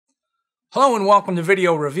Hello and welcome to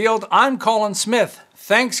Video Revealed. I'm Colin Smith.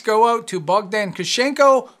 Thanks go out to Bogdan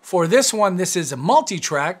Kushenko for this one. This is a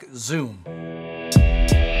multi-track zoom.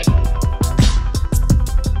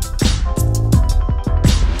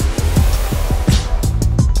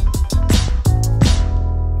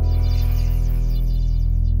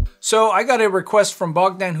 So I got a request from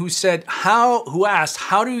Bogdan who asked,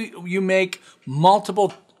 how do you make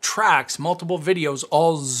multiple tracks, multiple videos,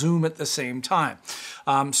 all zoom at the same time?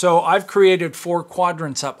 So I've created 4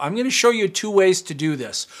 quadrants up. I'm going to show you 2 ways to do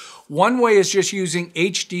this. One way is just using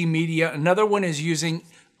HD media. Another one is using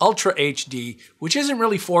Ultra HD, which isn't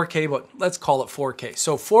really 4K, but let's call it 4K.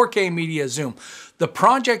 So 4K media zoom. The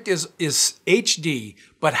project is HD,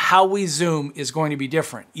 but how we zoom is going to be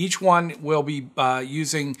different. Each one will be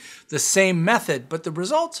using the same method, but the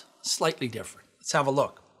results slightly different. Let's have a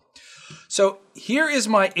look. So here is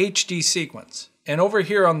my HD sequence. And over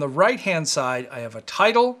here on the right-hand side, I have a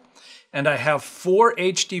title and I have 4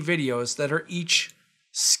 HD videos that are each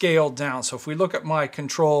scaled down. So if we look at my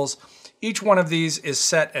controls, each one of these is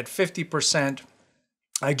set at 50%.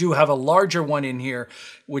 I do have a larger one in here,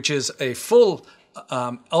 which is a full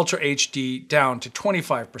Ultra HD down to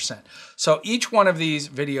 25%. So each one of these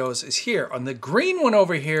videos is here. On the green one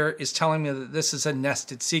over here is telling me that this is a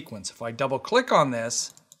nested sequence. If I double click on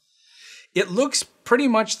this, it looks pretty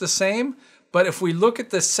much the same, but if we look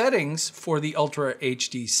at the settings for the Ultra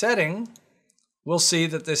HD setting, we'll see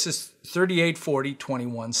that this is 3840,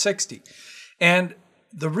 2160. And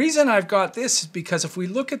the reason I've got this is because if we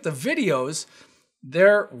look at the videos,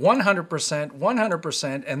 they're 100%,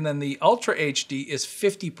 100%, and then the Ultra HD is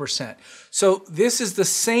 50%. So this is the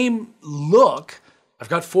same look. I've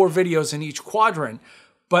got 4 videos in each quadrant,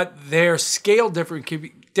 but they're scaled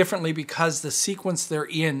differently because the sequence they're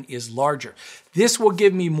in is larger. This will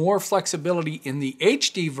give me more flexibility in the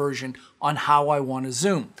HD version on how I want to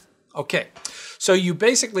zoom. Okay, so you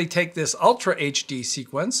basically take this Ultra HD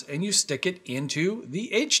sequence and you stick it into the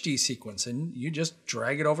HD sequence and you just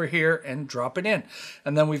drag it over here and drop it in.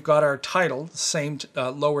 And then we've got our title, the same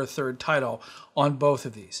lower third title on both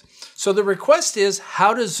of these. So the request is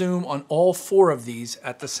how to zoom on all 4 of these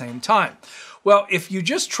at the same time. Well, if you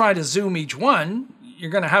just try to zoom each one,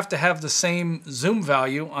 you're going to have the same zoom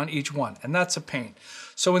value on each one, and that's a pain.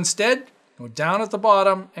 So instead, go down at the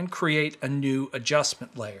bottom and create a new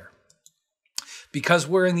adjustment layer. Because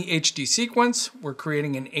we're in the HD sequence, we're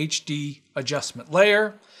creating an HD adjustment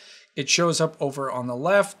layer. It shows up over on the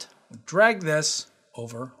left. Drag this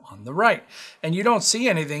over on the right. And you don't see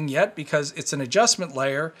anything yet because it's an adjustment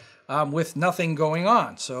layer with nothing going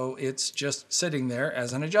on. So it's just sitting there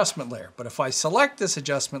as an adjustment layer. But if I select this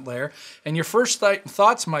adjustment layer, and your first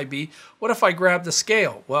thoughts might be, what if I grab the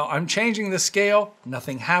scale? Well, I'm changing the scale,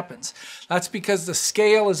 nothing happens. That's because the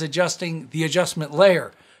scale is adjusting the adjustment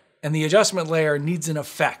layer, and the adjustment layer needs an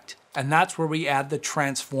effect. And that's where we add the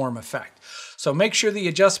transform effect. So make sure the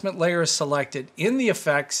adjustment layer is selected. In the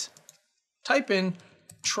effects, type in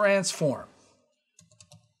transform.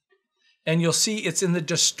 And you'll see it's in the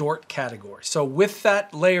distort category. So with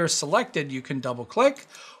that layer selected, you can double click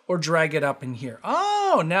or drag it up in here.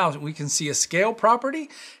 Oh, now we can see a scale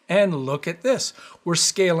property, and look at this. We're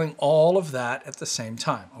scaling all of that at the same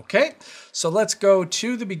time, okay? So let's go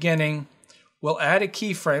to the beginning. We'll add a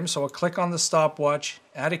keyframe, so I'll click on the stopwatch,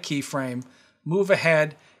 add a keyframe, move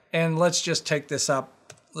ahead, and let's just take this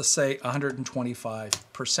up, let's say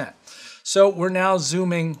 125%. So we're now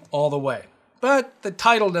zooming all the way. But the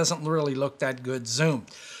title doesn't really look that good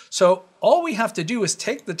zoomed. So all we have to do is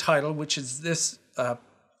take the title, which is this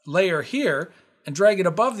layer here, and drag it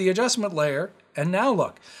above the adjustment layer. And now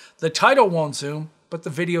look, the title won't zoom, but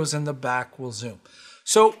the videos in the back will zoom.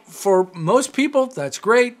 So for most people, that's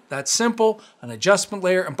great. That's simple, an adjustment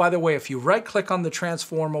layer. And by the way, if you right click on the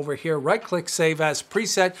transform over here, right click save as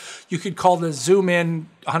preset, you could call the zoom in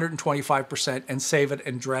 125% and save it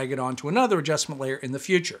and drag it onto another adjustment layer in the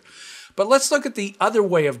future. But let's look at the other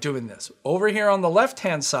way of doing this. Over here on the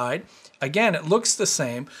left-hand side, again, it looks the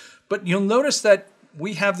same, but you'll notice that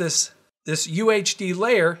we have this UHD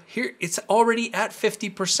layer here. It's already at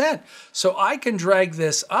 50%. So I can drag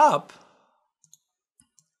this up.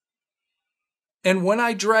 And when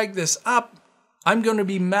I drag this up, I'm going to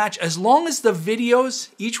be matched. As long as the videos,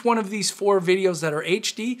 each one of these 4 videos that are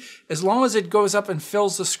HD, as long as it goes up and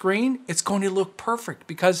fills the screen, it's going to look perfect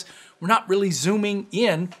because we're not really zooming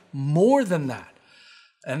in more than that.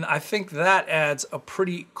 And I think that adds a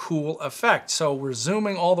pretty cool effect. So we're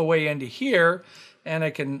zooming all the way into here,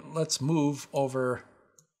 and let's move over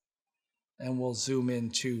and we'll zoom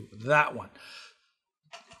into that one.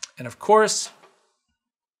 And of course,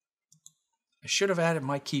 I should have added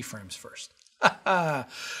my keyframes first.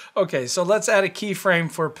 Okay, so let's add a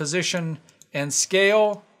keyframe for position and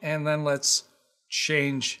scale, and then let's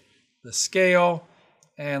change the scale,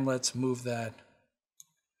 and let's move that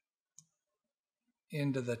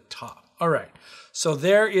into the top. All right, so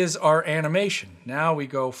there is our animation. Now we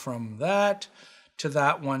go from that to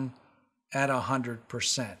that one at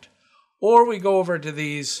 100%. Or we go over to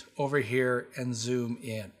these over here and zoom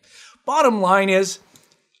in. Bottom line is,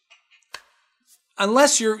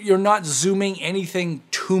 unless you're not zooming anything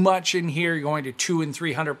too much in here, you're going to 200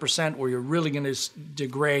 and 300%, or you're really going to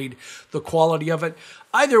degrade the quality of it.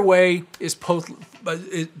 Either way is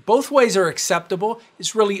both ways are acceptable.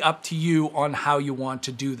 It's really up to you on how you want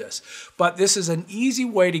to do this. But this is an easy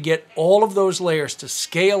way to get all of those layers to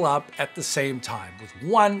scale up at the same time with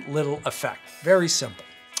one little effect. Very simple.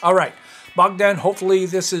 All right. Bogdan, hopefully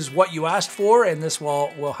this is what you asked for, and this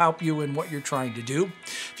will help you in what you're trying to do.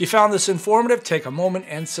 If you found this informative, take a moment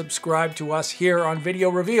and subscribe to us here on Video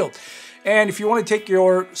Revealed. And if you want to take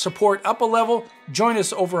your support up a level, join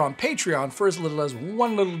us over on Patreon for as little as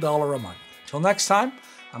 $1 little a month. Till next time,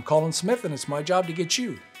 I'm Colin Smith, and it's my job to get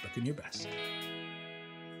you looking your best.